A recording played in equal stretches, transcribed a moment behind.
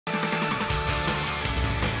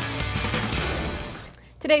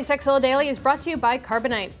Today's Tekzilla Daily is brought to you by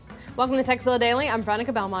Carbonite. Welcome to Tekzilla Daily, I'm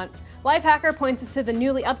Veronica Belmont. Lifehacker points us to the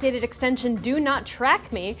newly updated extension Do Not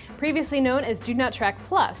Track Me, previously known as Do Not Track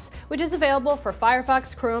Plus, which is available for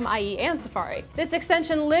Firefox, Chrome, IE, and Safari. This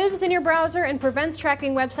extension lives in your browser and prevents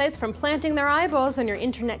tracking websites from planting their eyeballs on your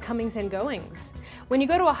internet comings and goings. When you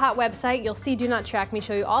go to a hot website, you'll see Do Not Track Me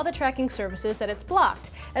show you all the tracking services that it's blocked,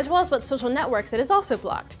 as well as what social networks it is also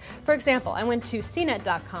blocked. For example, I went to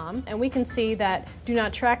cnet.com, and we can see that Do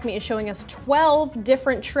Not Track Me is showing us 12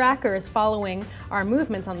 different trackers following our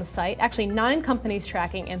movements on the site. Actually 9 companies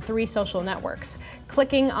tracking and 3 social networks.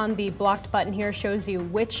 Clicking on the blocked button here shows you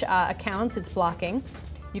which accounts it's blocking.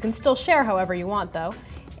 You can still share however you want though.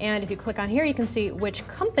 And if you click on here, you can see which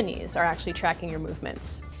companies are actually tracking your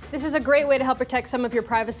movements. This is a great way to help protect some of your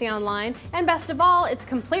privacy online, and best of all, it's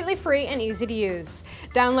completely free and easy to use.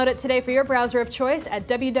 Download it today for your browser of choice at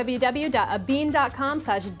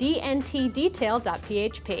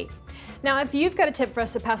www.abean.com/dntdetail.php. Now, if you've got a tip for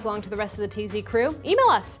us to pass along to the rest of the TZ crew, email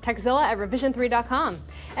us, tekzilla@revision3.com.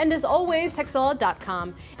 And as always,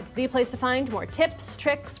 tekzilla.com. It's the place to find more tips,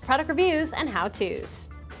 tricks, product reviews, and how-tos.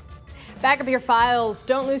 Back up your files.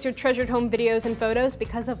 Don't lose your treasured home videos and photos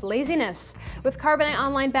because of laziness. With Carbonite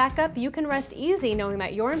Online Backup, you can rest easy knowing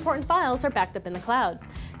that your important files are backed up in the cloud.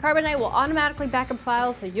 Carbonite will automatically back up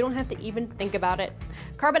files so you don't have to even think about it.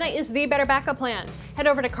 Carbonite is the better backup plan. Head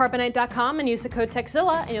over to carbonite.com and use the code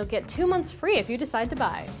Tekzilla and you'll get 2 months free if you decide to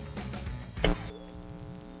buy.